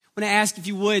I'm going to ask if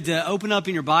you would to open up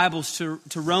in your Bibles to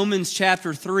Romans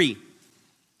chapter 3.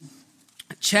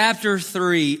 Chapter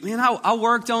 3. Man, I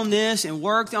worked on this and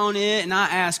worked on it, and I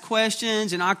asked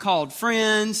questions, and I called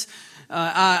friends.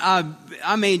 I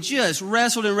just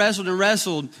wrestled and wrestled and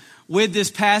wrestled with this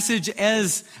passage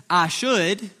as I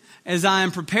should, as I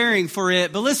am preparing for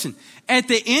it. But listen, at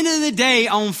the end of the day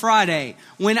on Friday,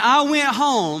 when I went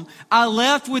home, I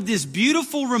left with this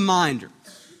beautiful reminder.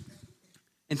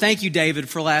 And thank you, David,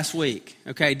 for last week.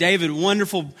 Okay, David,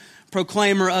 wonderful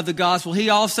proclaimer of the gospel. He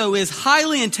also is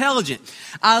highly intelligent.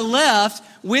 I left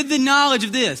with the knowledge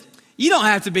of this. You don't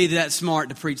have to be that smart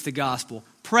to preach the gospel.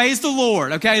 Praise the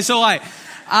Lord. Okay, so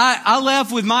I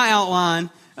left with my outline,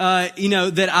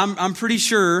 that I'm pretty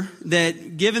sure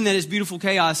that given that it's Beautiful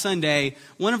Chaos Sunday,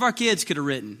 one of our kids could have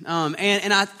written.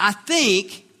 And I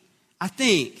think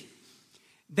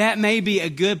that may be a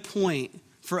good point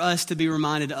for us to be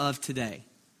reminded of today.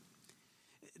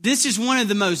 This is one of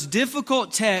the most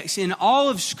difficult texts in all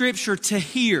of Scripture to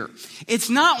hear. It's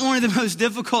not one of the most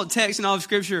difficult texts in all of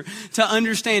Scripture to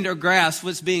understand or grasp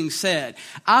what's being said.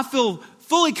 I feel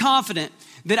fully confident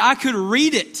that I could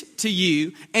read it to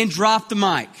you and drop the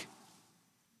mic,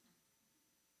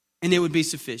 and it would be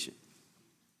sufficient.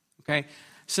 Okay?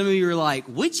 Some of you are like,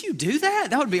 would you do that?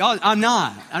 That would be awesome. I'm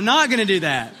not going to do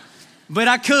that. But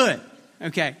I could.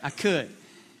 Okay, I could.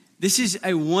 This is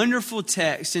a wonderful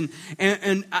text and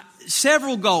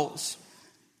several goals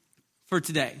for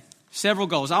today. Several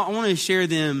goals. I want to share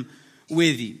them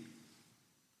with you.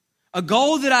 A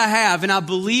goal that I have and I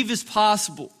believe is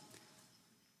possible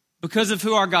because of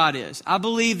who our God is. I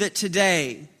believe that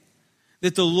today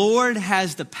that the Lord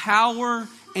has the power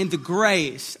and the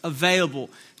grace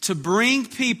available to bring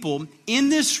people in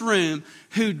this room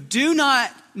who do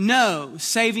not know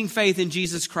saving faith in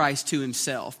Jesus Christ to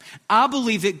himself. I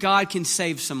believe that God can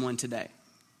save someone today.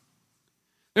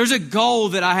 There's a goal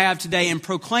that I have today in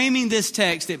proclaiming this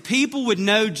text, that people would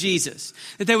know Jesus,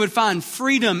 that they would find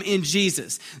freedom in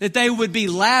Jesus, that they would be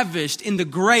lavished in the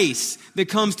grace that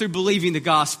comes through believing the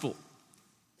gospel.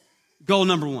 Goal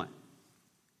number 1.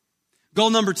 Goal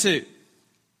number 2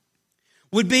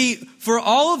 would be for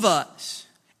all of us,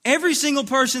 every single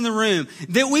person in the room,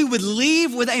 that we would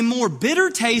leave with a more bitter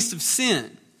taste of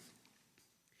sin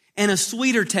and a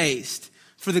sweeter taste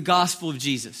for the gospel of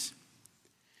Jesus.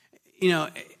 You know,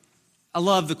 I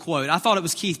love the quote. I thought it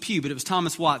was Keith Pugh, but it was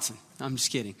Thomas Watson. I'm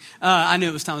just kidding. I knew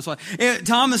it was Thomas Watson.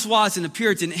 Thomas Watson, the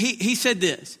Puritan, he said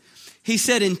this. He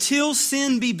said, until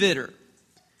sin be bitter,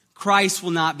 Christ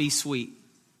will not be sweet.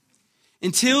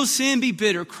 Until sin be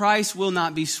bitter, Christ will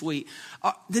not be sweet.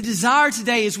 The desire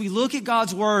today as we look at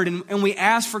God's word and we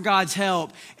ask for God's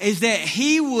help is that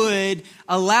he would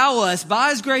allow us by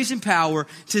his grace and power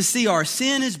to see our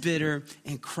sin is bitter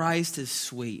and Christ is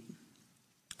sweet.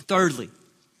 Thirdly,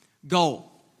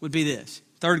 goal would be this.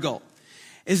 Third goal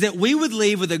is that we would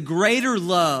leave with a greater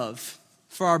love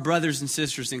for our brothers and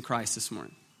sisters in Christ this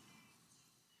morning.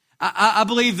 I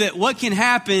believe that what can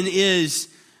happen is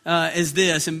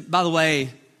this, and by the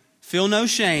way, feel no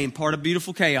shame, part of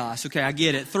Beautiful Chaos. Okay, I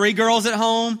get it. 3 girls at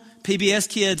home, PBS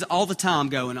kids all the time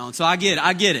going on. So I get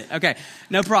it. Okay,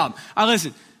 no problem. All right,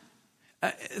 listen.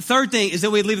 Third thing is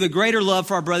that we leave with a greater love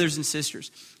for our brothers and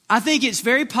sisters. I think it's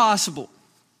very possible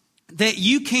that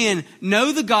you can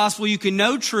know the gospel, you can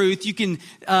know truth, you can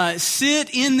sit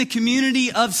in the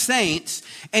community of saints,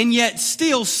 and yet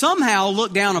still somehow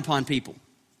look down upon people.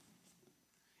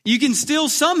 You can still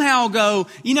somehow go,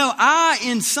 I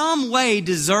in some way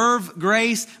deserve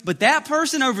grace, but that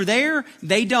person over there,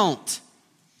 they don't.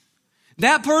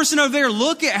 That person over there,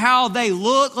 look at how they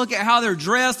look at how they're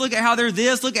dressed, look at how they're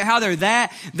this, look at how they're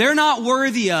that. They're not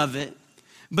worthy of it,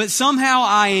 but somehow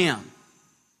I am.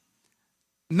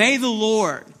 May the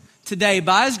Lord today,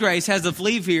 by his grace, have us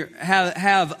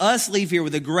leave here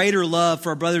with a greater love for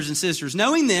our brothers and sisters.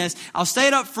 Knowing this, I'll say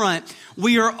it up front,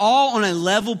 we are all on a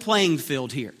level playing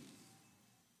field here.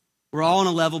 We're all on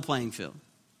a level playing field.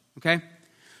 Okay?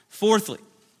 Fourthly,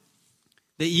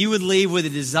 that you would leave with a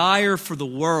desire for the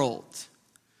world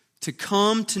to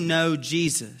come to know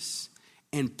Jesus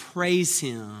and praise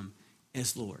him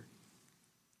as Lord.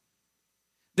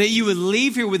 That you would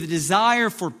leave here with a desire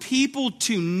for people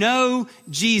to know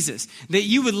Jesus. That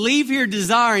you would leave here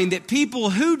desiring that people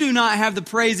who do not have the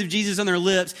praise of Jesus on their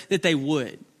lips, that they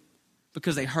would.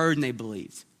 Because they heard and they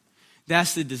believed.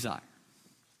 That's the desire.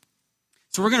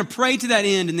 So we're going to pray to that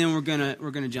end, and then we're going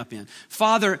to jump in.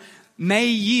 Father, may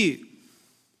you,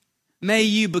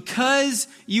 because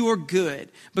you are good,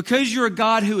 because you're a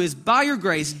God who is by your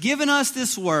grace given us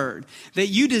this word, that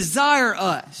you desire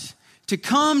us to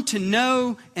come to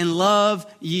know and love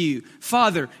you.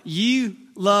 Father, you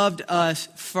loved us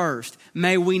first,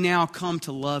 may we now come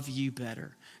to love you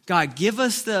better. God, give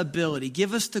us the ability,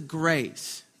 give us the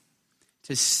grace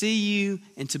to see you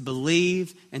and to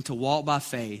believe and to walk by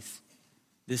faith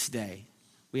this day.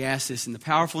 We ask this in the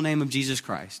powerful name of Jesus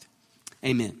Christ.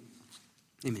 Amen.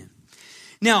 Amen.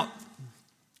 Now,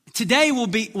 today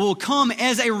will come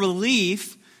as a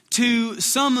relief to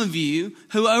some of you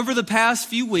who over the past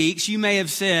few weeks you may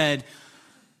have said,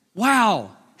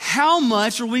 wow, how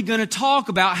much are we going to talk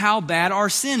about how bad our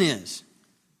sin is?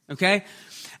 Okay?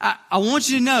 I want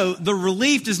you to know the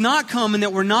relief does not come in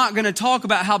that we're not going to talk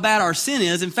about how bad our sin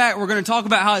is. In fact, we're going to talk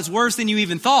about how it's worse than you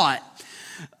even thought.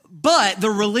 But the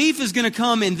relief is going to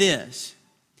come in this,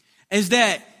 is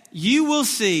that you will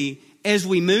see as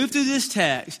we move through this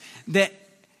text that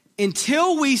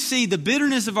until we see the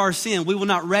bitterness of our sin, we will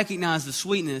not recognize the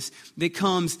sweetness that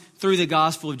comes through the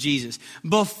gospel of Jesus.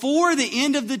 Before the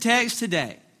end of the text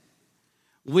today,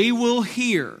 we will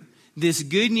hear this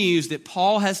good news that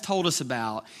Paul has told us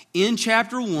about in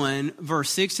chapter 1, verse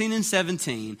 16 and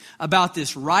 17, about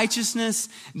this righteousness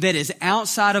that is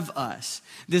outside of us,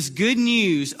 this good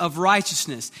news of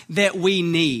righteousness that we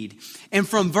need. And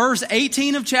from verse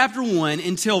 18 of chapter 1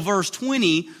 until verse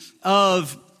 20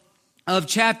 of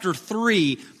chapter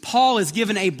 3, Paul is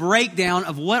given a breakdown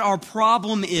of what our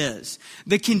problem is,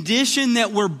 the condition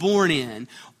that we're born in.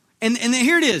 And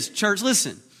here it is, church,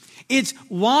 listen. It's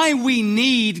why we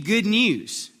need good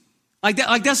news. Like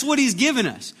that's what he's given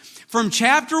us. From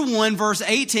chapter 1, verse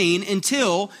 18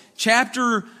 until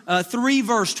chapter 3,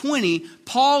 verse 20,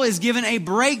 Paul is given a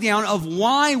breakdown of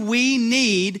why we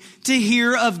need to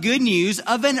hear of good news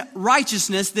of a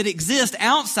righteousness that exists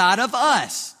outside of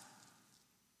us.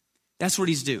 That's what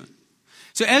he's doing.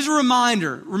 So as a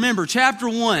reminder, remember chapter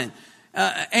 1,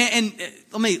 and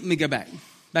let me go back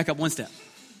up one step.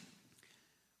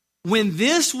 When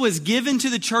this was given to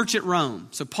the church at Rome,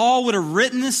 so Paul would have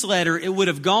written this letter, it would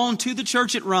have gone to the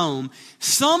church at Rome,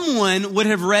 someone would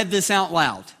have read this out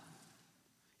loud.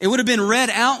 It would have been read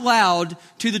out loud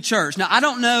to the church. Now, I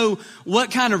don't know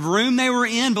what kind of room they were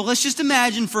in, but let's just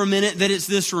imagine for a minute that it's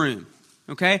this room,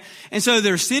 okay? And so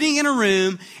they're sitting in a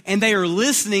room and they are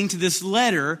listening to this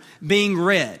letter being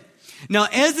read. Now,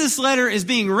 as this letter is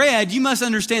being read, you must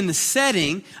understand the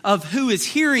setting of who is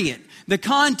hearing it, the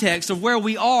context of where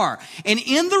we are. And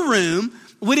in the room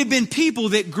would have been people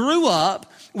that grew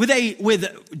up with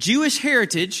Jewish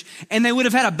heritage, and they would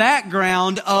have had a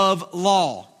background of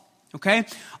law. Okay?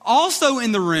 Also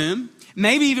in the room,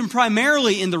 maybe even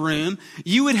primarily in the room,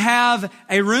 you would have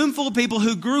a room full of people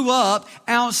who grew up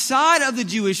outside of the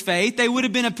Jewish faith. They would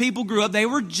have been a people grew up, they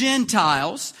were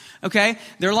Gentiles. Okay,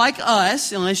 they're like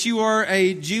us, unless you are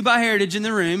a Jew by heritage in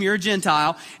the room, you're a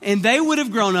Gentile. And they would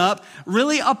have grown up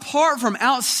really apart from,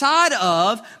 outside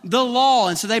of the law.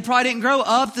 And so they probably didn't grow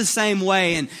up the same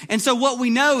way. And so what we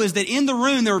know is that in the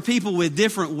room, there were people with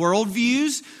different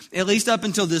worldviews, at least up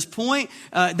until this point.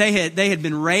 They had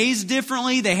been raised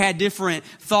differently. They had different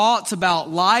thoughts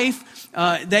about life.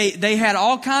 They had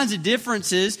all kinds of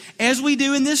differences, as we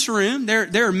do in this room.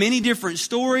 There are many different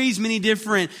stories, many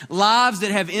different lives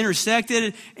that have intersected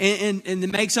and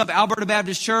that makes up Alberta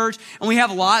Baptist Church. And we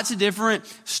have lots of different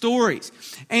stories.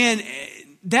 And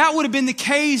that would have been the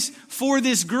case for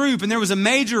this group. And there was a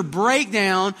major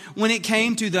breakdown when it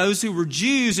came to those who were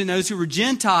Jews and those who were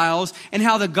Gentiles and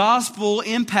how the gospel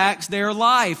impacts their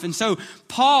life. And so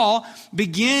Paul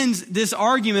begins this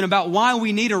argument about why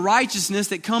we need a righteousness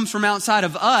that comes from outside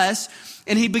of us.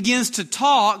 And he begins to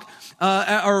talk,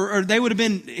 or they would have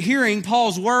been hearing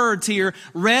Paul's words here,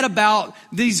 read about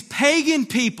these pagan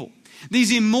people,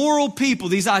 these immoral people,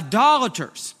 these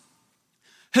idolaters,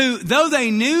 who, though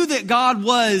they knew that God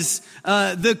was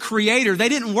the creator, they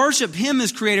didn't worship him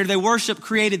as creator, they worshiped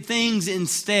created things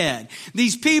instead.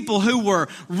 These people who were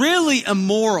really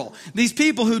immoral, these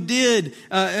people who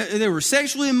they were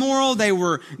sexually immoral, they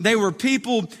were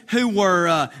people who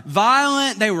were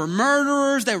violent, they were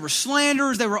murderers, they were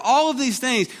slanderers, they were all of these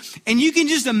things. And you can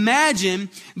just imagine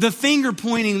the finger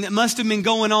pointing that must have been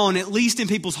going on, at least in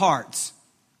people's hearts.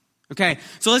 Okay,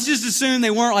 so let's just assume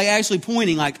they weren't like actually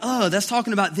pointing like, oh, that's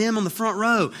talking about them on the front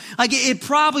row. Like it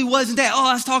probably wasn't that,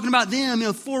 oh, that's talking about them,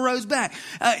 4 rows back.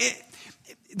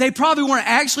 They probably weren't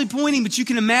actually pointing, but you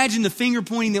can imagine the finger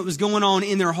pointing that was going on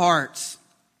in their hearts.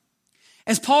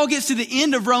 As Paul gets to the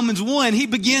end of Romans 1, he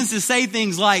begins to say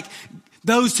things like,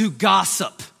 those who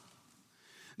gossip,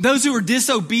 Those who are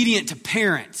disobedient to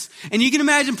parents. And you can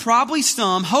imagine probably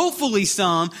some, hopefully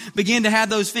some, begin to have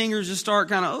those fingers just start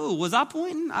kind of, oh, was I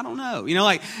pointing? I don't know.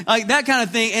 Like that kind of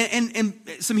thing. And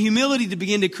some humility to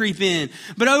begin to creep in.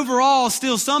 But overall,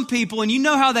 still some people, and you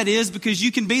know how that is because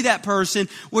you can be that person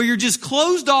where you're just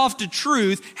closed off to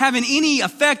truth, having any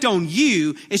effect on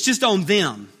you. It's just on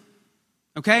them.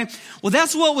 Okay? Well,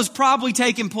 that's what was probably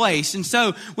taking place. And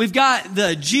so we've got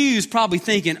the Jews probably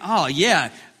thinking, oh yeah,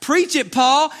 preach it,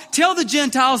 Paul. Tell the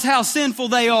Gentiles how sinful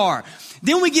they are.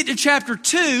 Then we get to chapter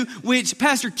 2, which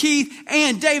Pastor Keith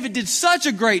and David did such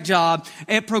a great job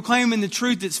at proclaiming the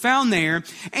truth that's found there.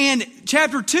 And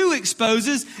chapter 2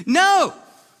 exposes, no,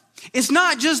 it's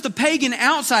not just the pagan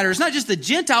outsider. It's not just the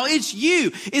Gentile. It's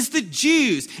you. It's the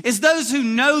Jews. It's those who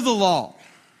know the law.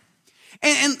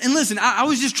 And listen, I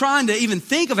was just trying to even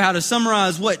think of how to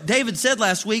summarize what David said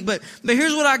last week, but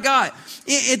here's what I got.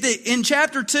 In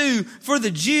chapter 2, for the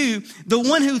Jew, the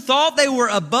one who thought they were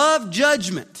above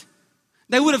judgment,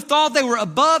 they would have thought they were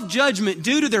above judgment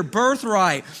due to their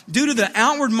birthright, due to the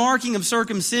outward marking of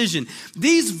circumcision.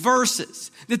 These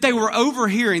verses that they were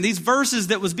overhearing, these verses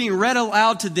that was being read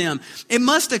aloud to them, it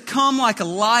must have come like a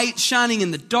light shining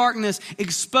in the darkness,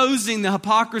 exposing the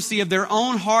hypocrisy of their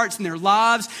own hearts and their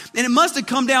lives. And it must have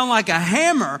come down like a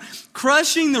hammer,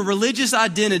 crushing the religious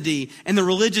identity and the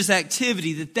religious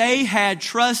activity that they had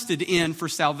trusted in for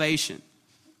salvation.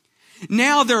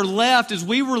 Now they're left, as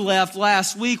we were left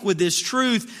last week, with this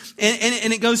truth.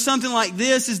 And it goes something like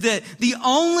this, is that the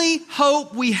only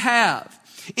hope we have,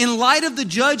 in light of the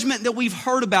judgment that we've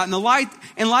heard about, in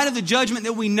light of the judgment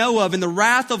that we know of, and the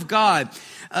wrath of God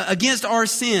against our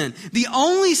sin, the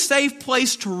only safe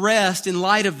place to rest in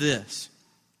light of this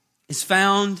is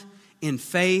found in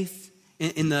faith,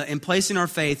 in placing our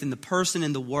faith in the person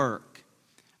and the work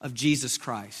of Jesus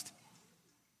Christ.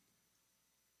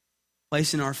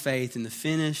 Placing our faith in the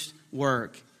finished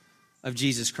work of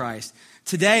Jesus Christ.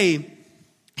 Today,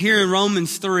 here in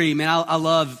Romans 3, man, I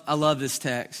love this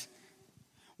text.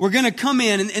 We're going to come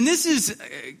in, and this is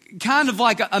kind of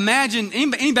like, imagine,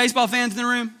 any baseball fans in the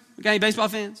room? We got any baseball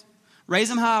fans? Raise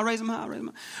them high, raise them high, raise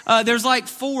them high. There's like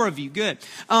 4 of you. Good.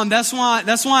 That's why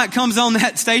it comes on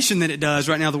that station that it does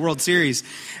right now, the World Series.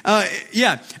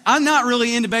 Yeah, I'm not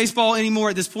really into baseball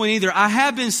anymore at this point either. I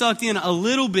have been sucked in a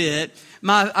little bit.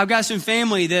 I've got some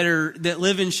family that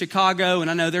live in Chicago,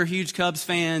 and I know they're huge Cubs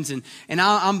fans, and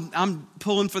I'm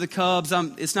pulling for the Cubs.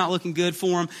 It's not looking good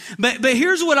for them. But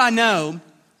here's what I know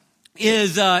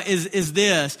is that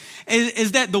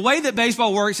the way that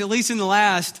baseball works, at least in the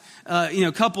last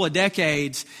couple of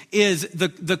decades, is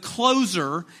the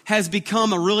closer has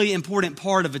become a really important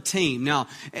part of a team. Now,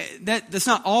 that's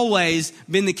not always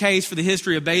been the case for the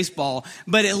history of baseball,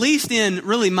 but at least in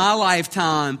really my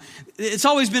lifetime, it's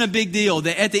always been a big deal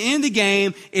that at the end of the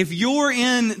game, if you're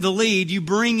in the lead, you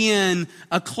bring in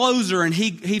a closer and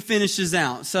he finishes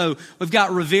out. So we've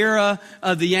got Rivera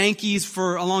of the Yankees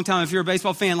for a long time. If you're a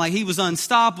baseball fan, like he was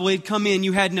unstoppable. He'd come in,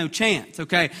 you had no chance.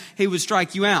 Okay, he would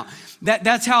strike you out.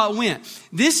 That's how it went.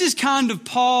 This is kind of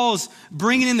Paul's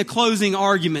bringing in the closing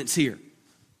arguments here.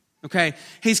 Okay,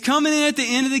 he's coming in at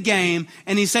the end of the game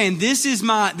and he's saying, this is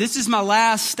my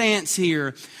last stance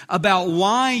here about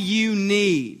why you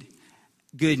need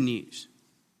good news.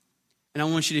 And I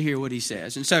want you to hear what he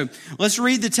says. And so let's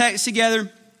read the text together.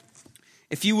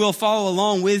 If you will follow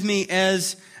along with me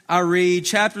as I read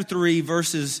chapter 3,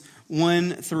 verses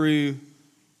 1 through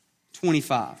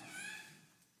 25.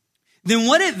 Then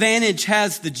what advantage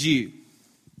has the Jew?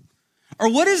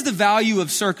 Or what is the value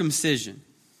of circumcision?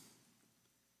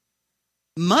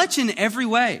 Much in every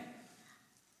way.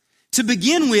 To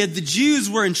begin with, the Jews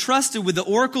were entrusted with the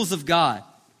oracles of God.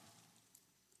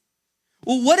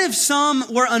 Well, what if some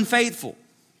were unfaithful?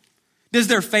 Does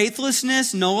their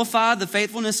faithlessness nullify the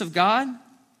faithfulness of God?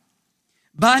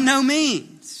 By no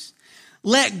means.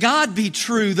 Let God be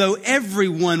true, though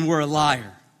everyone were a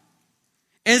liar.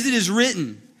 As it is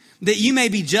written, that you may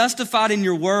be justified in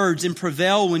your words and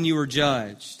prevail when you are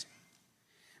judged.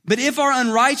 But if our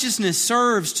unrighteousness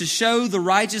serves to show the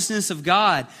righteousness of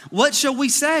God, what shall we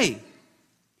say?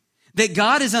 That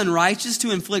God is unrighteous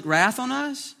to inflict wrath on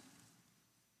us?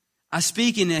 I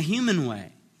speak in a human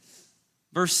way.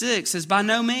 Verse 6 says, by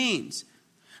no means.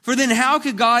 For then how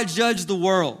could God judge the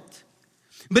world?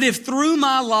 But if through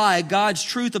my lie God's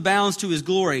truth abounds to his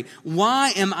glory,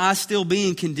 why am I still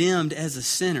being condemned as a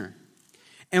sinner?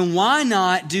 And why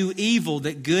not do evil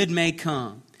that good may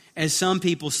come, as some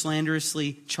people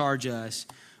slanderously charge us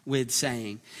with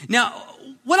saying? Now,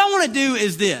 what I want to do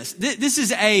is this. This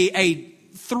is a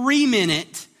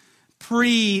 3-minute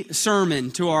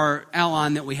pre-sermon to our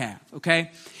outline that we have,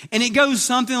 okay? And it goes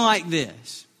something like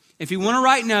this. If you want to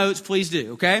write notes, please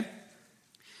do, okay?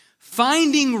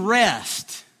 Finding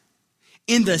rest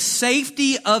in the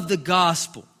safety of the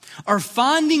gospel, or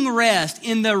finding rest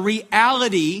in the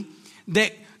reality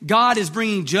that God is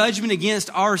bringing judgment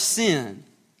against our sin,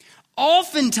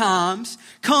 oftentimes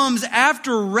comes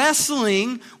after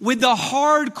wrestling with the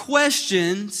hard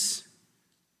questions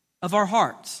of our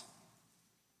hearts.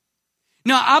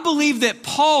 Now, I believe that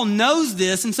Paul knows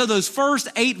this, and so those first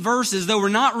 8 verses, though we're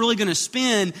not really going to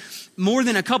spend more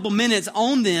than a couple minutes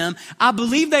on them, I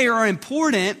believe they are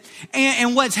important.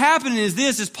 And what's happening is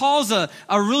this, is Paul's a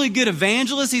really good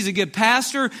evangelist, he's a good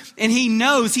pastor, and he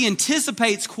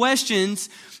anticipates questions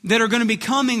that are going to be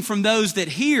coming from those that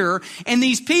hear. And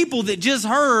these people that just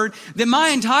heard that my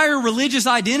entire religious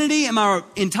identity and my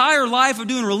entire life of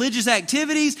doing religious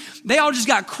activities, they all just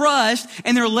got crushed,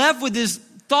 and they're left with this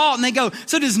thought, and they go,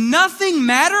 so does nothing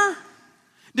matter?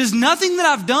 Does nothing that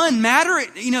I've done matter?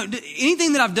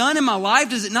 Anything that I've done in my life,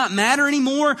 does it not matter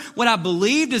anymore? What I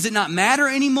believe, does it not matter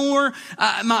anymore?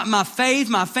 My faith,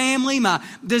 my family,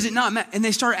 does it not matter? And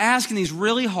they start asking these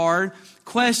really hard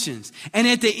questions. And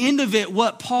at the end of it,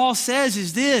 what Paul says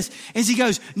is this, is he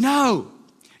goes, no,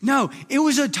 it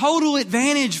was a total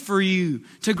advantage for you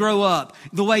to grow up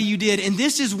the way you did. And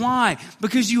this is why,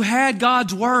 because you had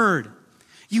God's word.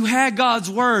 You had God's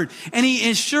word, and he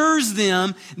assures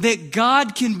them that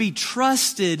God can be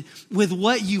trusted with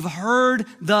what you've heard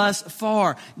thus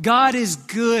far. God is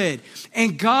good,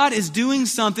 and God is doing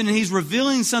something, and he's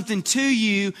revealing something to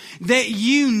you that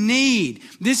you need.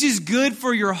 This is good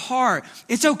for your heart.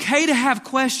 It's okay to have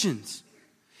questions.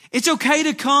 It's okay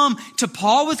to come to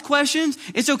Paul with questions.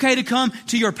 It's okay to come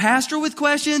to your pastor with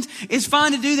questions. It's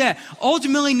fine to do that.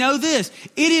 Ultimately, know this.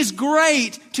 It is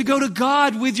great to go to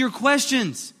God with your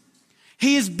questions.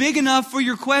 He is big enough for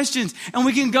your questions, and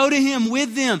we can go to him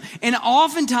with them. And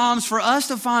oftentimes, for us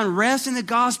to find rest in the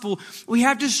gospel, we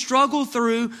have to struggle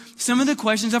through some of the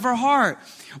questions of our heart.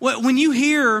 When you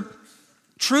hear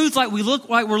truth like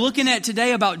we're looking at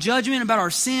today about judgment, about our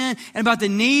sin, and about the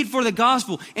need for the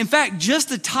gospel. In fact, just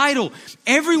the title,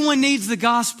 everyone needs the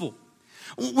gospel.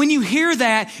 When you hear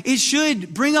that, it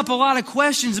should bring up a lot of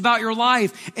questions about your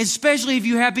life, especially if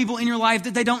you have people in your life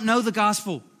that they don't know the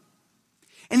gospel.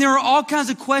 And there are all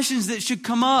kinds of questions that should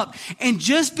come up. And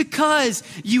just because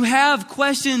you have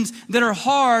questions that are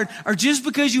hard, or just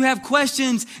because you have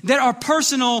questions that are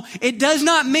personal, it does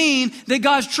not mean that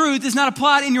God's truth is not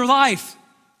applied in your life.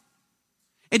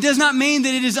 It does not mean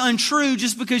that it is untrue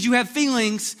just because you have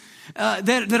feelings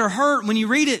that are hurt when you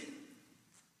read it.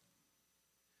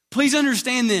 Please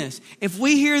understand this. If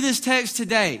we hear this text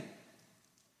today,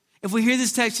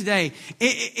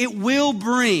 it will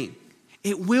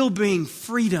bring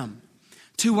freedom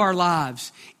to our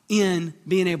lives in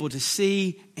being able to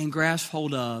see and grasp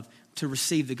hold of, to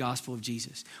receive the gospel of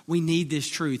Jesus. We need this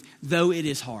truth, though it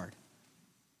is hard.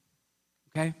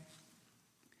 Okay?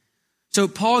 So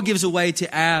Paul gives a way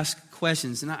to ask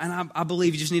questions. And I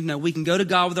believe you just need to know, we can go to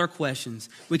God with our questions.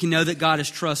 We can know that God is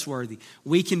trustworthy.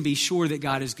 We can be sure that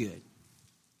God is good.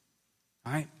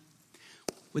 All right?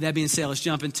 With that being said, let's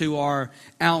jump into our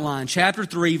outline. Chapter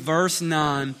 3, verse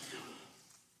 9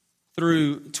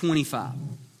 through 25.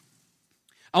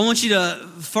 I want you to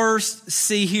first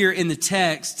see here in the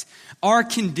text our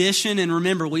condition. And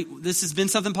remember, this has been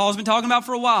something Paul's been talking about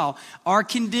for a while. Our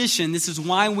condition, this is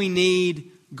why we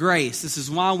need grace. This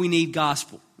is why we need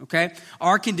gospel, okay?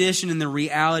 Our condition and the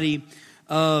reality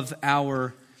of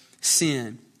our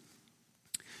sin.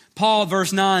 Paul,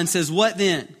 verse 9 says, what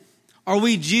then? Are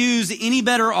we Jews any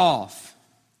better off?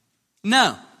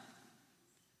 No,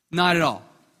 not at all.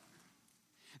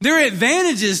 There are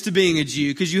advantages to being a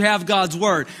Jew because you have God's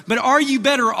word. But are you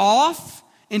better off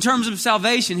in terms of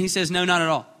salvation? He says, no, not at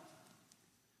all.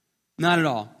 Not at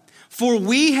all. For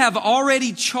we have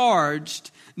already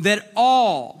charged that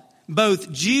all,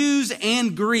 both Jews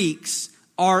and Greeks,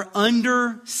 are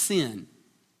under sin.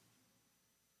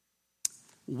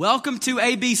 Welcome to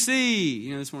ABC.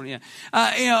 This morning,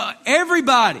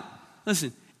 everybody,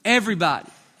 listen, everybody,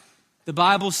 the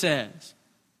Bible says,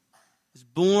 is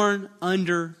born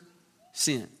under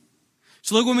sin.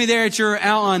 So look with me there at your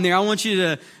outline there. I want you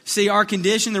to see our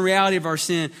condition, the reality of our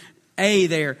sin.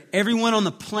 There, everyone on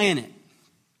the planet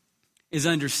is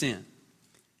under sin.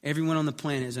 Everyone on the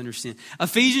planet is under sin.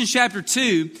 Ephesians chapter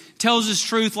 2 tells us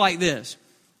truth like this.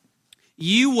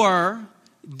 You were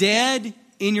dead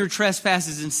in your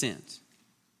trespasses and sins.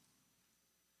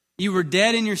 You were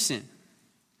dead in your sin.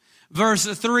 Verse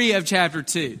 3 of chapter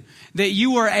 2. That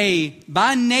you were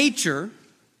by nature,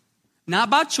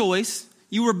 not by choice,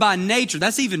 you were by nature.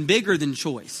 That's even bigger than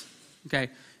choice.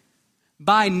 Okay?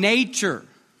 By nature.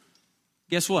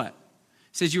 Guess what?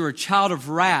 It says you are a child of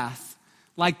wrath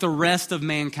like the rest of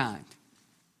mankind.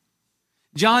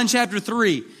 John chapter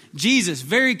 3, Jesus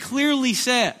very clearly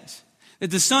says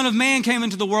that the Son of Man came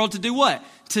into the world to do what?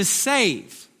 To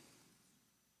save.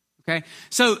 Okay?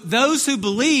 So those who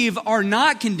believe are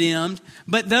not condemned,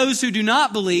 but those who do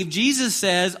not believe, Jesus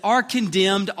says, are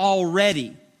condemned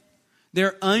already.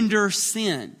 They're under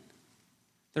sin.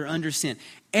 They're under sin.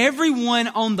 Everyone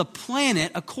on the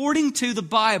planet, according to the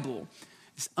Bible,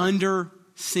 is under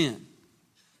sin.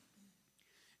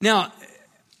 Now,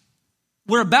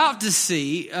 we're about to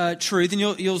see truth, and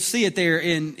you'll see it there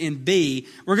in B.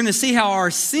 We're going to see how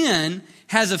our sin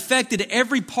has affected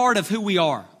every part of who we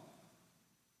are.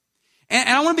 And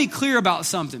I want to be clear about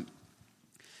something.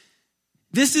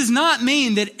 This does not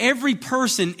mean that every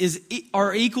person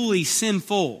are equally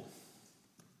sinful.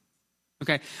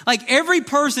 Okay? Like every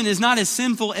person is not as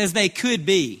sinful as they could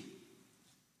be.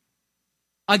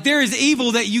 Like there is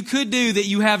evil that you could do that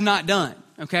you have not done.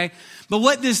 Okay? But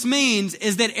what this means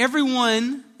is that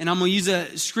everyone, and I'm going to use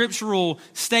a scriptural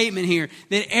statement here,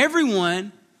 that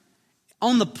everyone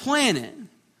on the planet,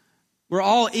 we're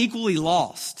all equally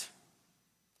lost.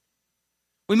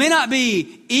 We may not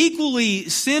be equally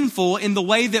sinful in the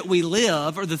way that we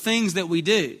live or the things that we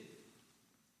do.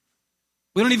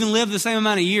 We don't even live the same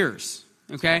amount of years,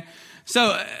 okay?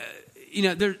 So,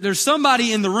 there's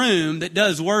somebody in the room that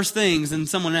does worse things than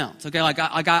someone else, okay?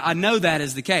 I know that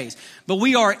is the case. But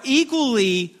we are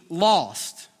equally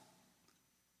lost.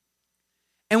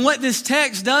 And what this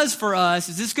text does for us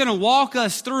is it's going to walk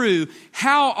us through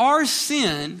how our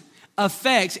sin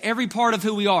affects every part of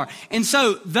who we are. And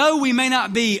so, though we may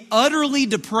not be utterly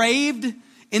depraved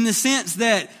in the sense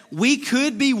that we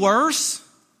could be worse,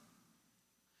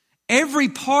 every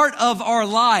part of our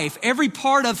life, every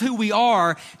part of who we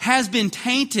are has been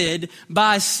tainted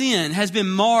by sin, has been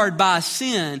marred by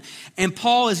sin. And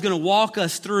Paul is going to walk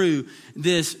us through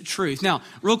this truth. Now,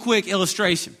 real quick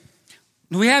illustration.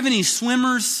 Do we have any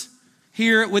swimmers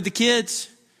here with the kids?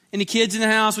 Any kids in the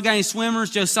house? We got any swimmers?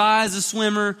 Josiah's a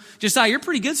swimmer. Josiah, you're a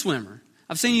pretty good swimmer.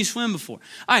 I've seen you swim before.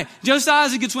 All right,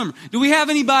 Josiah's a good swimmer. Do we have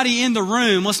anybody in the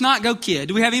room? Let's not go kid.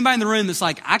 Do we have anybody in the room that's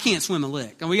like, I can't swim a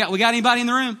lick? We got anybody in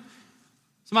the room?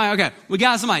 Somebody, okay. We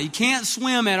got somebody. You can't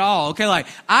swim at all. Okay, like,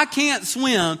 I can't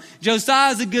swim.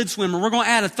 Josiah's a good swimmer. We're going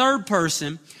to add a third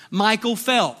person, Michael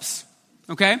Phelps.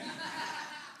 Okay?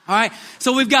 All right,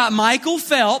 so we've got Michael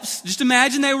Phelps. Just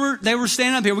imagine they were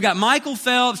standing up here. We got Michael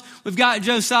Phelps, we've got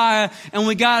Josiah, and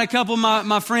we got a couple of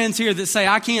my friends here that say,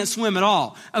 I can't swim at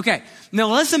all. Okay, now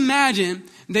let's imagine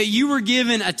that you were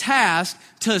given a task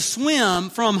to swim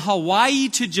from Hawaii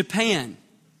to Japan.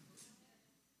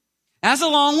 That's a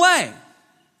long way.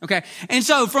 Okay, and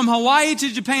so from Hawaii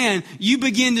to Japan, you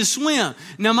begin to swim.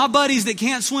 Now my buddies that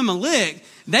can't swim a lick,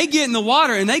 they get in the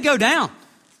water and they go down.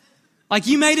 Like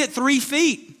you made it 3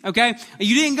 feet. Okay,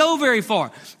 you didn't go very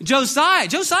far.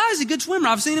 Josiah's a good swimmer.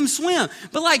 I've seen him swim,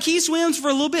 but like he swims for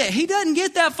a little bit. He doesn't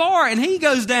get that far and he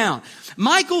goes down.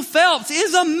 Michael Phelps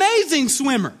is an amazing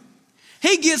swimmer.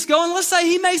 He gets going. Let's say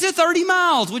he makes it 30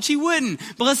 miles, which he wouldn't,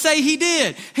 but let's say he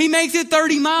did. He makes it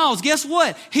 30 miles. Guess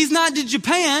what? He's not to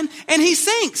Japan and he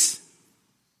sinks.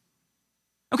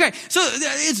 Okay, so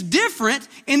it's different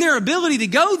in their ability to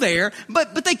go there,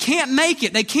 but they can't make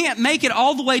it. They can't make it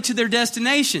all the way to their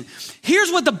destination. Here's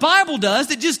what the Bible does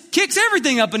that just kicks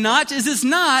everything up a notch, is it's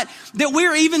not that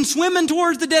we're even swimming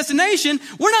towards the destination.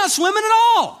 We're not swimming at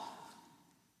all.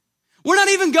 We're not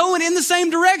even going in the same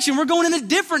direction. We're going in a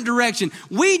different direction.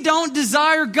 We don't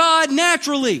desire God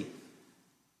naturally.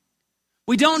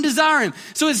 We don't desire Him.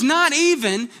 So it's not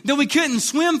even that we couldn't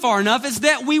swim far enough. It's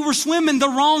that we were swimming the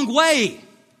wrong way.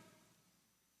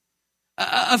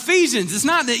 Ephesians, it's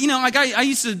not that, like I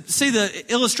used to see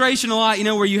the illustration a lot,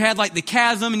 where you had like the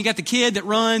chasm and you got the kid that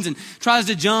runs and tries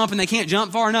to jump and they can't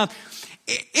jump far enough.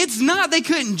 It's not they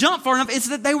couldn't jump far enough. It's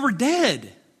that they were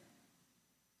dead.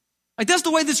 Like that's the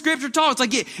way the scripture talks.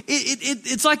 Like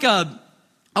it's like a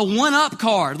one-up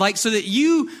card, like so that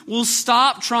you will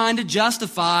stop trying to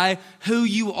justify who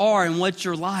you are and what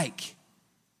you're like.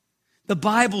 The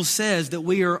Bible says that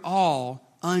we are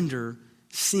all under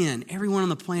sin, everyone on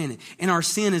the planet, and our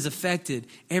sin has affected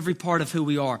every part of who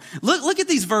we are. Look at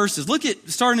these verses. Look at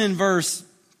starting in verse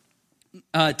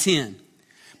 10.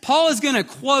 Paul is going to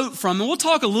quote from, and we'll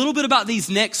talk a little bit about these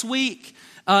next week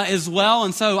as well.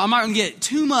 And so I'm not going to get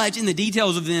too much in the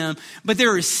details of them, but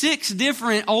there are 6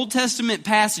 different Old Testament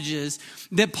passages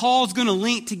that Paul's going to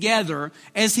link together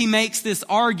as he makes this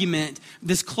argument,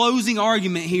 this closing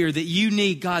argument here that you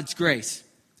need God's grace.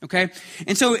 Okay,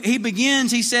 and so he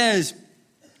begins. He says,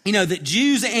 that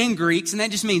Jews and Greeks, and that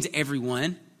just means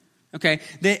everyone, okay,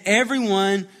 that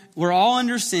everyone we're all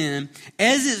under sin.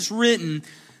 As it's written,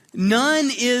 none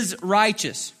is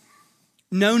righteous.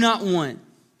 No, not one.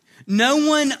 No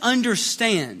one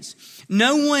understands.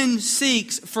 No one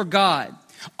seeks for God.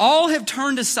 All have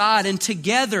turned aside, and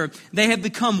together they have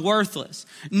become worthless.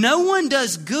 No one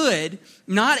does good,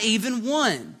 not even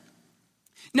one.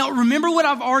 Now, remember what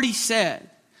I've already said.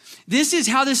 This is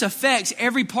how this affects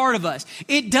every part of us.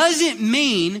 It doesn't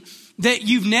mean that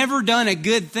you've never done a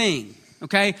good thing,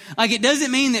 okay? Like, it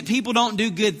doesn't mean that people don't do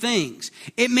good things.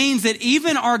 It means that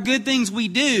even our good things we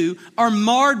do are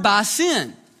marred by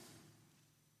sin.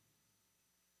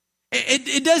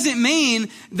 It doesn't mean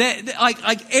that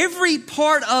like every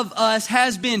part of us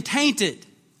has been tainted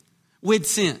with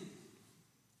sin.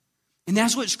 And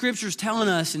that's what Scripture's telling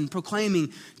us and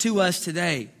proclaiming to us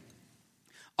today.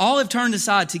 All have turned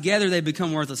aside, together they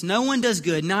become worthless. No one does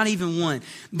good, not even one.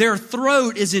 Their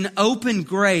throat is an open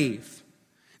grave.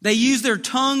 They use their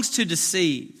tongues to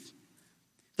deceive.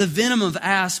 The venom of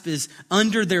asp is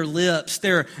under their lips.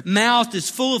 Their mouth is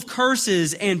full of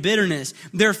curses and bitterness.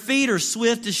 Their feet are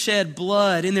swift to shed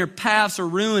blood, and their paths are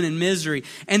ruin and misery.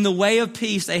 And the way of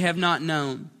peace they have not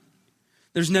known.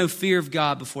 There's no fear of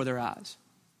God before their eyes.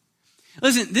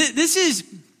 Listen, this is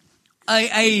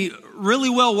a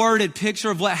really well-worded picture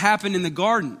of what happened in the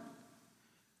garden.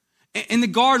 In the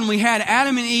garden, we had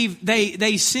Adam and Eve,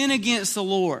 they sin against the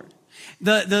Lord.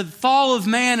 The fall of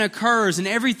man occurs, and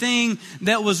everything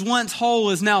that was once whole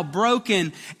is now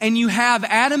broken. And you have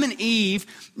Adam and Eve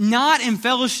not in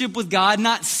fellowship with God,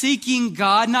 not seeking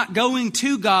God, not going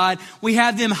to God. We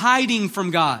have them hiding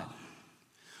from God.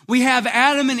 We have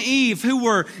Adam and Eve who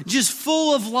were just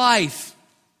full of life.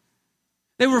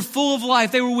 They were full of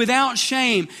life. They were without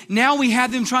shame. Now we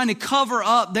have them trying to cover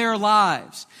up their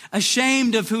lives,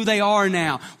 ashamed of who they are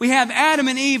now. We have Adam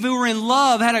and Eve who were in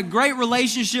love, had a great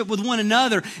relationship with one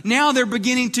another. Now they're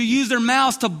beginning to use their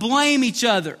mouths to blame each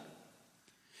other.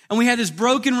 And we have this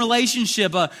broken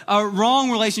relationship, a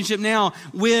wrong relationship now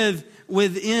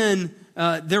within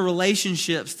their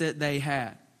relationships that they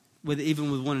had,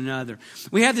 even with one another.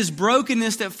 We have this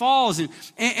brokenness that falls.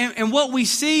 And what we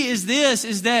see is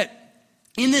that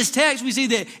in this text, we see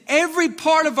that every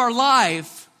part of our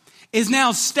life is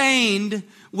now stained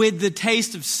with the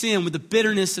taste of sin, with the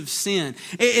bitterness of sin.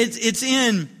 It's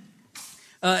in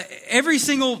every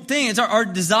single thing. It's our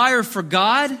desire for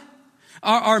God,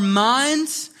 our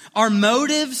minds, our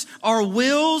motives, our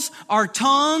wills, our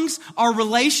tongues, our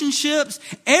relationships.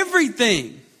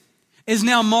 Everything is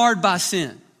now marred by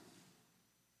sin.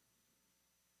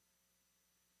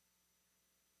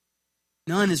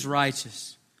 None is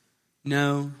righteous.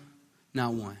 No,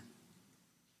 not one.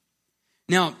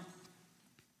 Now,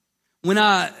 when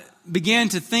I began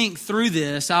to think through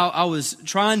this, I was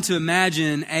trying to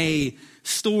imagine a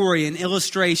story, an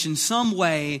illustration, some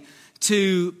way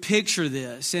to picture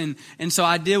this. And so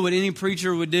I did what any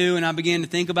preacher would do, and I began to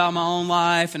think about my own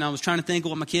life, and I was trying to think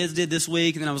of what my kids did this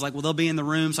week, and then I was like, well, they'll be in the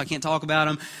room, so I can't talk about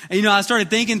them. And, I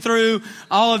started thinking through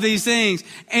all of these things.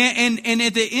 And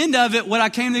at the end of it, what I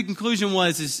came to the conclusion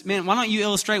was, man, why don't you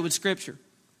illustrate with Scripture?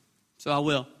 So I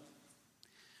will.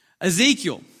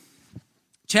 Ezekiel,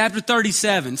 chapter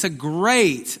 37. It's a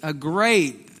great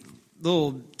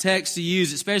little text to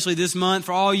use, especially this month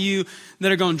for all you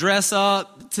that are going to dress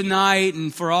up tonight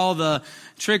and for all the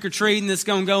trick-or-treating that's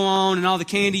going to go on and all the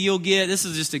candy you'll get. This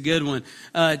is just a good one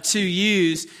to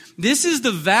use. This is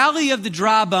the valley of the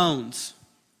dry bones.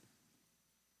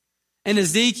 And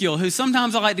Ezekiel, who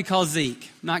sometimes I like to call Zeke.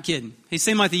 Not kidding. He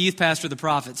seemed like the youth pastor of the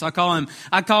prophet, so I call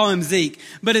him Zeke.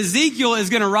 But Ezekiel is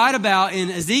going to write about,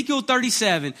 in Ezekiel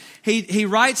 37, he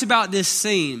writes about this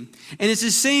scene. And it's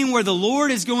a scene where the Lord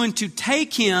is going to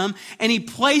take him and he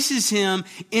places him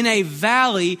in a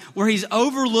valley where he's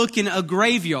overlooking a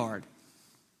graveyard.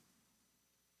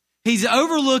 He's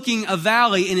overlooking a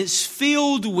valley and it's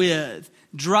filled with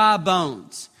dry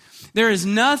bones. There is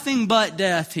nothing but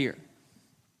death here.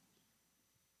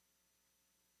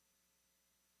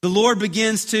 The Lord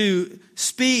begins to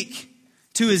speak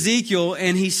to Ezekiel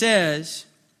and he says,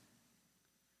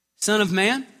 Son of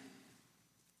man,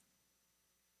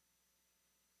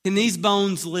 can these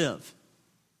bones live?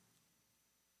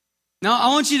 Now, I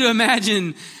want you to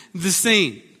imagine the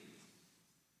scene.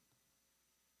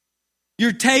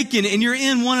 You're taken and you're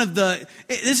in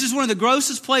this is one of the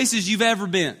grossest places you've ever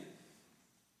been.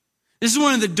 This is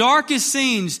one of the darkest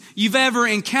scenes you've ever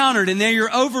encountered, and there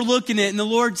you're overlooking it, and the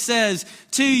Lord says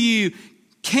to you,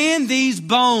 can these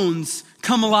bones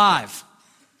come alive?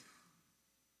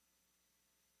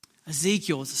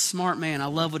 Ezekiel is a smart man. I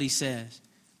love what he says.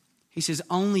 He says,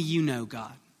 only you know,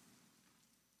 God.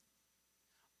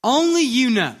 Only you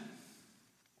know.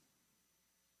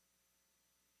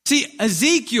 See,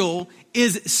 Ezekiel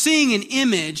is seeing an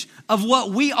image of what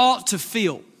we ought to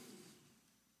feel.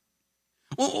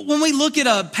 When we look at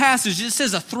a passage, it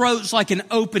says a throat's like an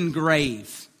open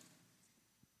grave.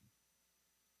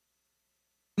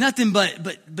 Nothing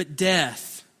but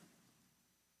death.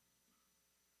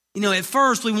 You know, at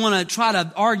first we want to try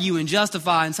to argue and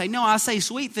justify and say, no, I say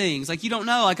sweet things. Like, you don't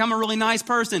know. Like, I'm a really nice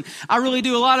person. I really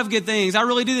do a lot of good things. I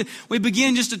really do. We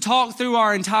begin just to talk through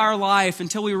our entire life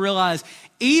until we realize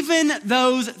even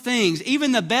those things,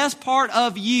 even the best part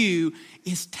of you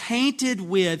is tainted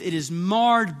with, it is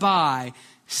marred by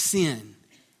sin.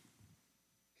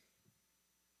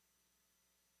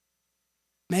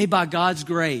 May by God's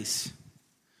grace,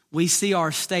 we see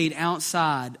our state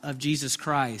outside of Jesus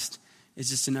Christ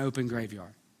is just an open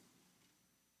graveyard.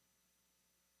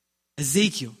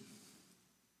 Ezekiel,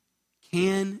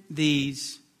 can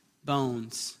these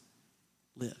bones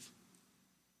live?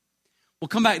 We'll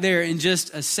come back there in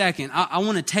just a second. I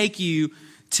want to take you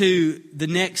to the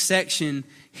next section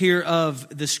here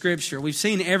of the scripture. We've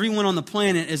seen everyone on the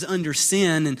planet is under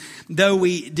sin, and though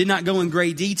we did not go in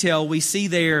great detail, we see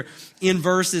there in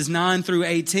verses 9 through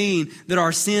 18 that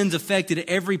our sins affected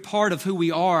every part of who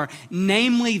we are,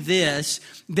 namely this,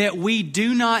 that we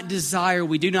do not desire,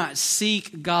 we do not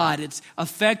seek God. It's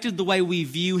affected the way we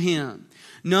view Him.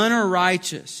 None are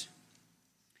righteous.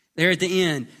 There at the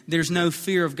end, there's no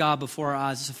fear of God before our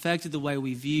eyes. It's affected the way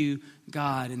we view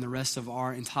God in the rest of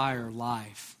our entire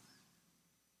life.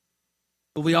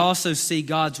 But we also see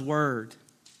God's word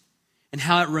and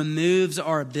how it removes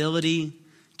our ability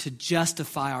to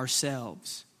justify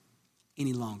ourselves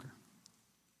any longer.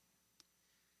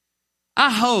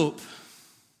 I hope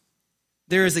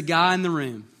there is a guy in the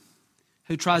room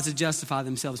who tries to justify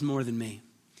themselves more than me,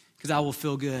 because I will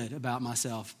feel good about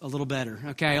myself a little better,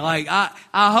 okay? Like, I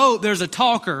hope there's a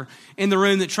talker in the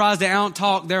room that tries to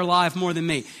out-talk their life more than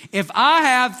me. If I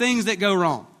have things that go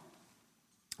wrong,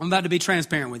 I'm about to be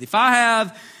transparent with you. If I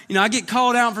have, I get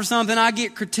called out for something, I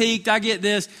get critiqued, I get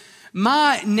this,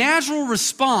 my natural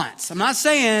response, I'm not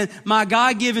saying my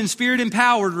God-given,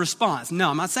 Spirit-empowered response.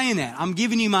 No, I'm not saying that. I'm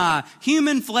giving you my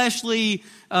human, fleshly,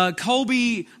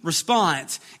 Colby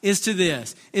response is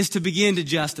to begin to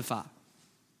justify.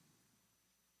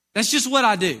 That's just what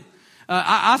I do.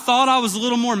 I thought I was a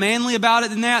little more manly about it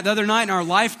than that. The other night in our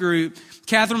life group,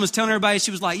 Catherine was telling everybody,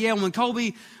 she was like, yeah, when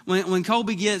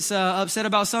Colby gets upset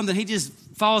about something, he just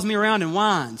follows me around and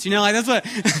whines. Like that's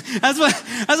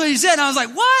what he said. And I was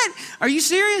like, what? Are you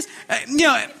serious? And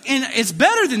it's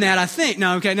better than that, I think.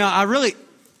 No, I really,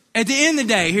 at the end of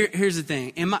the day, here's the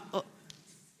thing.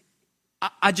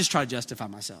 I just try to justify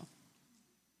myself.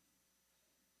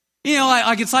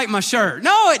 Like it's like my shirt.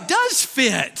 No, it does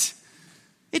fit.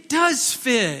 It does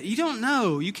fit. You don't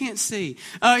know. You can't see.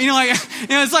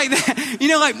 It's like that.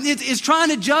 It's trying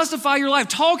to justify your life.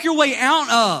 Talk your way out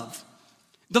of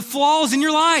the flaws in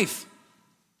your life.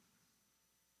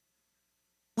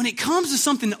 When it comes to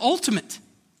something ultimate,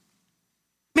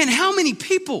 man, how many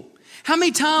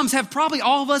times have probably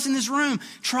all of us in this room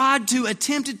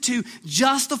attempted to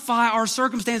justify our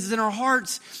circumstances in our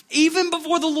hearts, even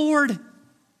before the Lord?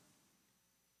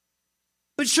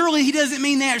 But surely He doesn't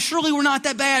mean that. Surely we're not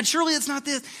that bad. Surely it's not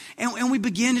this. And we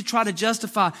begin to try to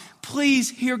justify.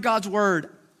 Please hear God's word.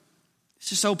 It's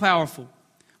just so powerful.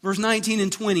 Verse 19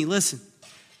 and 20, listen.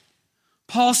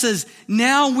 Paul says,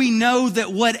 now we know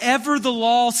that whatever the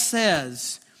law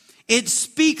says, it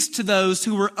speaks to those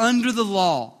who were under the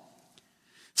law,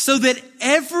 so that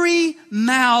every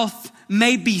mouth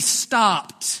may be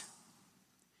stopped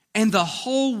and the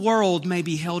whole world may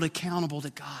be held accountable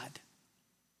to God.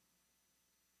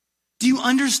 Do you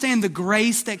understand the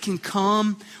grace that can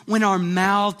come when our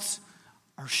mouths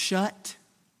are shut?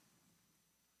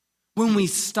 When we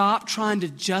stop trying to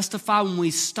justify, when we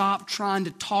stop trying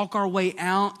to talk our way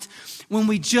out, when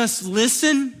we just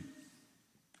listen.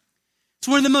 It's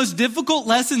one of the most difficult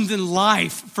lessons in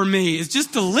life for me, is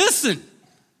just to listen.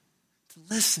 To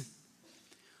listen.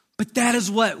 But that is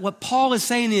what Paul is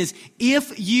saying is,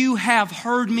 if you have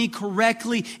heard me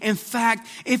correctly, in fact,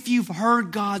 if you've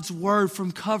heard God's word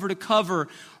from cover to cover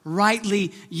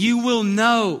rightly, you will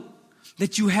know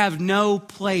that you have no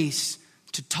place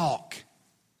to talk.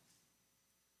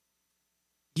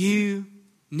 You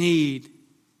need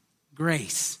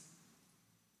grace.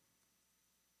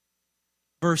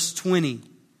 Verse 20,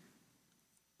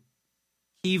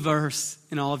 key verse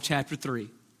in all of chapter 3.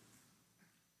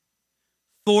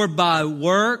 For by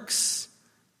works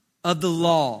of the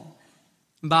law,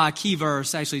 by a key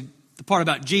verse, actually the part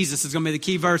about Jesus is going to be the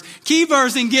key verse. Key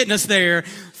verse in getting us there.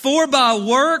 For by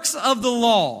works of the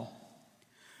law,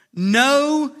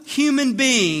 no human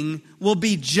being will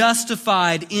be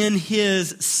justified in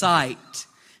his sight,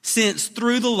 since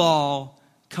through the law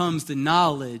comes the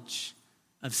knowledge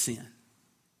of sin.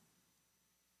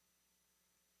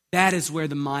 That is where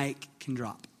the mic can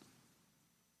drop.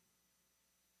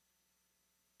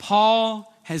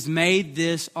 Paul has made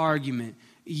this argument.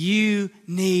 You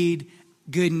need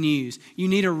good news. You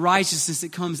need a righteousness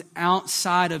that comes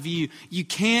outside of you. You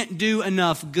can't do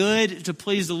enough good to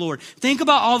please the Lord. Think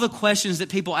about all the questions that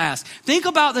people ask. Think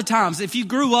about the times if you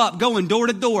grew up going door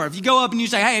to door. If you go up and you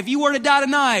say, hey, if you were to die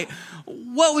tonight,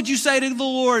 what would you say to the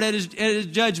Lord at his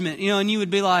judgment? You know, and you would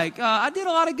be like, I did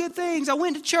a lot of good things. I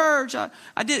went to church.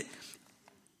 I did.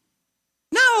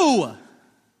 No.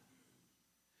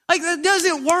 Like, that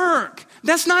doesn't work.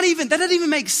 That doesn't even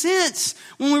make sense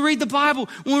when we read the Bible.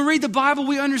 When we read the Bible,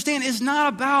 we understand it's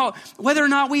not about whether or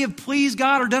not we have pleased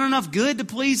God or done enough good to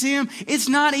please him. It's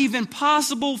not even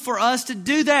possible for us to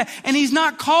do that. And he's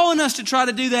not calling us to try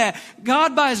to do that.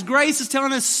 God, by his grace, is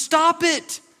telling us, stop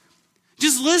it.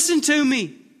 Just listen to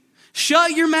me.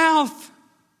 Shut your mouth.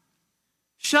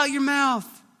 Shut your mouth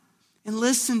and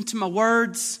listen to my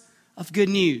words of good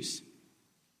news.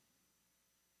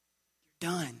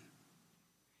 You're done.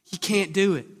 You can't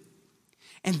do it.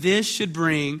 And this should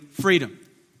bring freedom.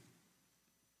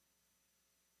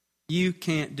 You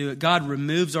can't do it. God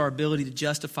removes our ability to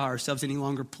justify ourselves any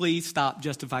longer. Please stop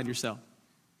justifying yourself.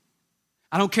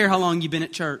 I don't care how long you've been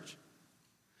at church.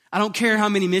 I don't care how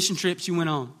many mission trips you went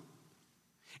on.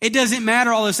 It doesn't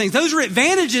matter, all those things. Those are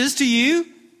advantages to you.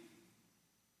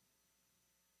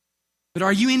 But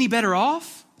are you any better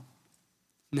off?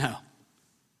 No.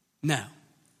 No.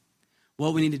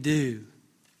 What we need to do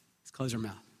is close our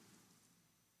mouth.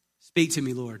 Speak to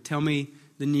me, Lord. Tell me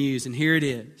the news. And here it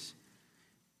is.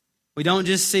 We don't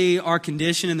just see our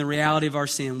condition and the reality of our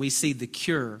sin. We see the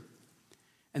cure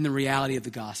and the reality of the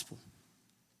gospel.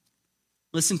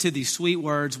 Listen to these sweet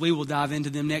words. We will dive into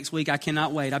them next week. I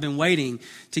cannot wait. I've been waiting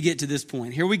to get to this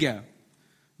point. Here we go.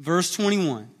 Verse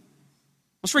 21.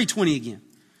 Let's read 20 again.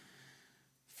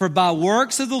 For by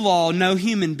works of the law, no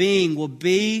human being will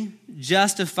be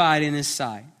justified in his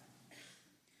sight,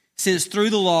 since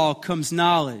through the law comes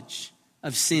knowledge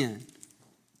of sin.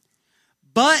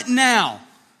 But now,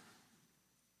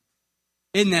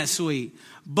 isn't that sweet?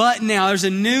 But now, there's a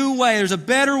new way, there's a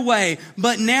better way.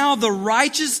 But now the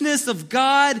righteousness of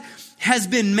God has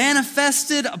been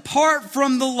manifested apart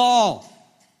from the law.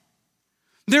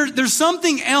 There's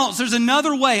something else. There's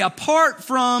another way apart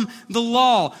from the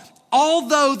law.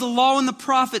 Although the law and the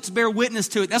prophets bear witness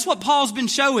to it. That's what Paul's been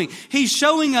showing. He's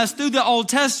showing us through the Old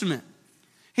Testament.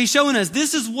 He's showing us,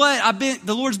 this is what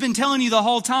the Lord's been telling you the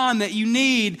whole time, that you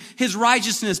need his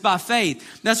righteousness by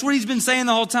faith. That's what he's been saying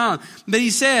the whole time. But he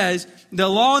says, the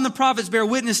law and the prophets bear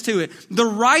witness to it. The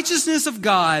righteousness of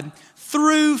God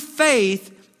through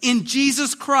faith in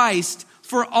Jesus Christ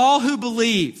for all who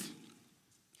believe.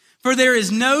 For there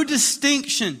is no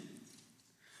distinction.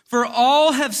 For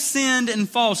all have sinned and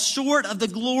fall short of the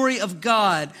glory of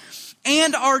God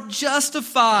and are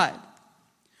justified.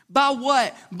 By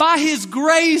what? By his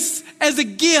grace as a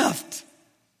gift.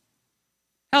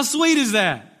 How sweet is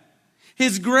that?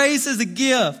 His grace as a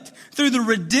gift through the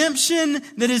redemption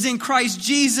that is in Christ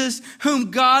Jesus,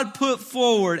 whom God put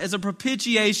forward as a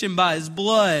propitiation by his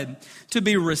blood to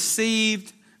be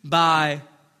received by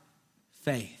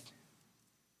faith.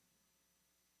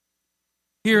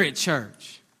 Here at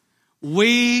church,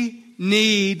 we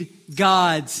need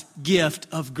God's gift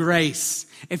of grace.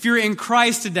 If you're in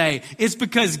Christ today, it's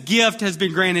because gift has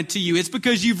been granted to you. It's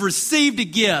because you've received a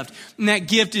gift, and that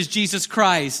gift is Jesus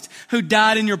Christ, who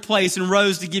died in your place and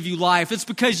rose to give you life. It's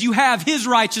because you have his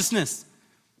righteousness.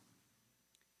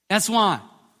 That's why.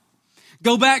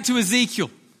 Go back to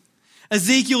Ezekiel.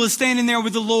 Ezekiel is standing there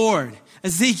with the Lord.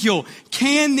 Ezekiel,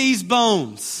 can these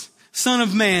bones, Son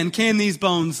of Man, can these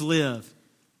bones live?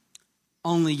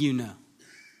 Only you know.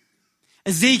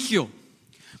 Ezekiel,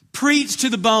 preach to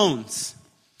the bones.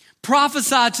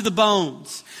 Prophesy to the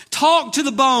bones. Talk to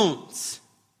the bones.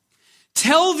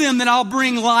 Tell them that I'll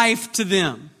bring life to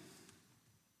them.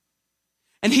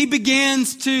 And he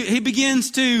begins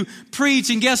to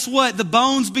preach, and guess what? The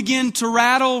bones begin to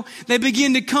rattle. They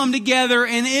begin to come together,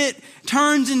 and it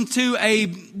turns into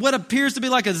what appears to be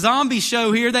like a zombie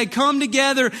show here. They come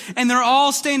together, and they're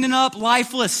all standing up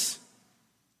lifeless.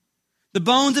 The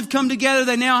bones have come together.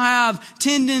 They now have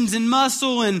tendons and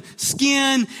muscle and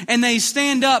skin, and they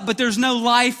stand up, but there's no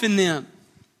life in them.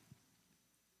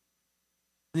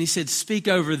 And he said, speak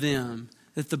over them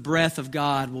that the breath of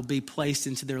God will be placed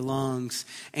into their lungs.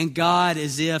 And God,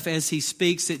 as he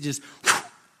speaks, it just,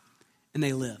 and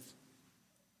they live.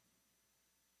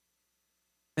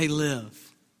 They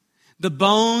live. The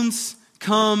bones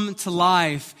come to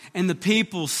life, and the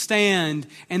people stand,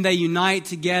 and they unite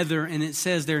together, and it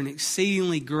says they're an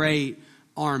exceedingly great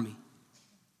army.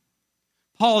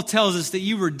 Paul tells us that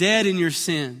you were dead in your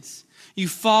sins. You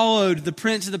followed the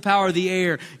prince of the power of the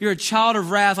air. You're a child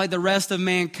of wrath like the rest of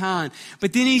mankind.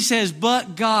 But then he says,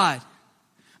 but God,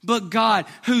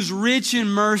 who's rich in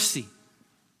mercy,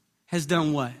 has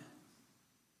done what?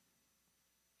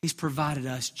 He's provided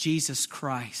us Jesus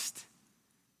Christ,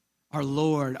 our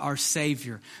Lord, our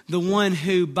Savior, the one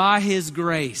who by His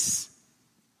grace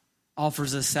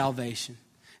offers us salvation.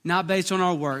 Not based on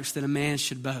our works that a man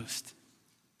should boast,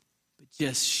 but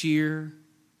just sheer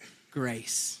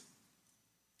grace.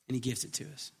 And He gives it to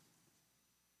us.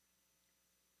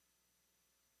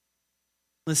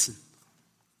 Listen,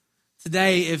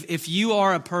 today, if you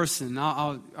are a person,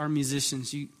 our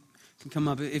musicians, you can come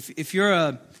up. If you're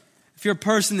a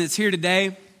person that's here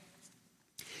today,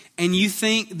 and you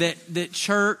think that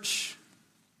church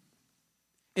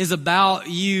is about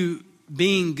you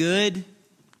being good,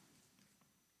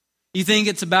 you think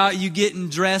it's about you getting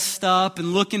dressed up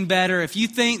and looking better, if you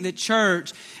think that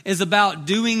church is about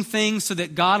doing things so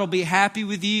that God will be happy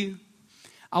with you,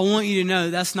 I want you to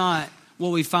know that's not what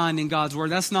we find in God's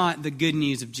Word. That's not the good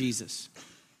news of Jesus.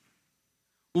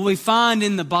 What we find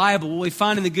in the Bible, what we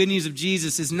find in the good news of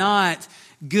Jesus is not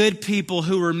good people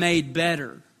who were made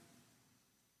better.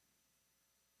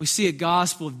 We see a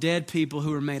gospel of dead people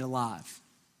who were made alive.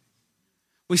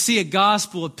 We see a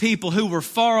gospel of people who were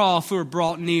far off who were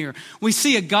brought near. We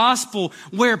see a gospel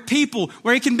where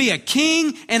it can be a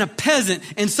king and a peasant,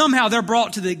 and somehow they're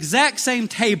brought to the exact same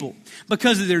table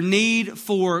because of their need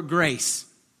for grace.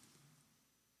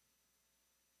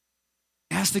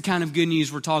 That's the kind of good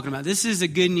news we're talking about. This is a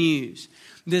good news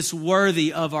that's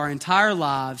worthy of our entire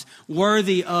lives,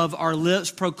 worthy of our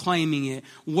lips proclaiming it,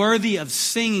 worthy of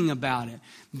singing about it.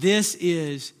 This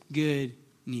is good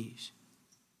news.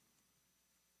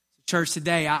 Church,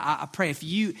 today, I pray if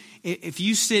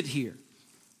you sit here,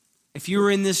 if you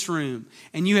were in this room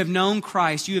and you have known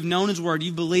Christ, you have known His Word,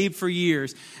 you've believed for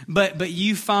years, but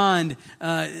you find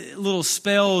little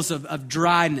spells of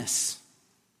dryness,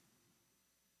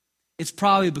 it's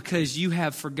probably because you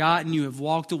have forgotten, you have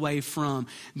walked away from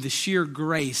the sheer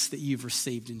grace that you've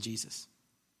received in Jesus.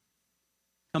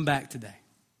 Come back today.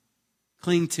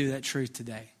 Cling to that truth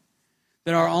today.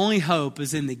 That our only hope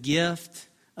is in the gift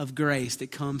of grace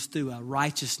that comes through a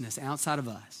righteousness outside of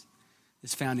us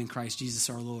that's found in Christ Jesus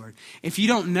our Lord. If you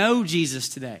don't know Jesus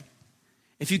today,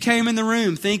 if you came in the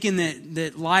room thinking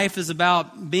that life is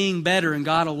about being better and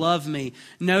God will love me,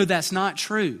 no, that's not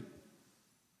true.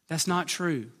 That's not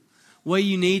true. What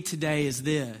you need today is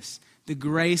this: the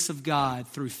grace of God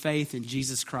through faith in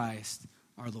Jesus Christ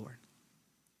our Lord.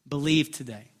 Believe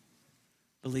today.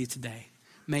 Believe today.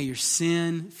 May your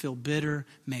sin feel bitter.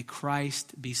 May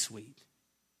Christ be sweet.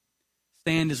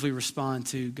 Stand as we respond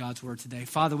to God's word today.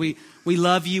 Father, we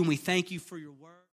love you and we thank you for your word.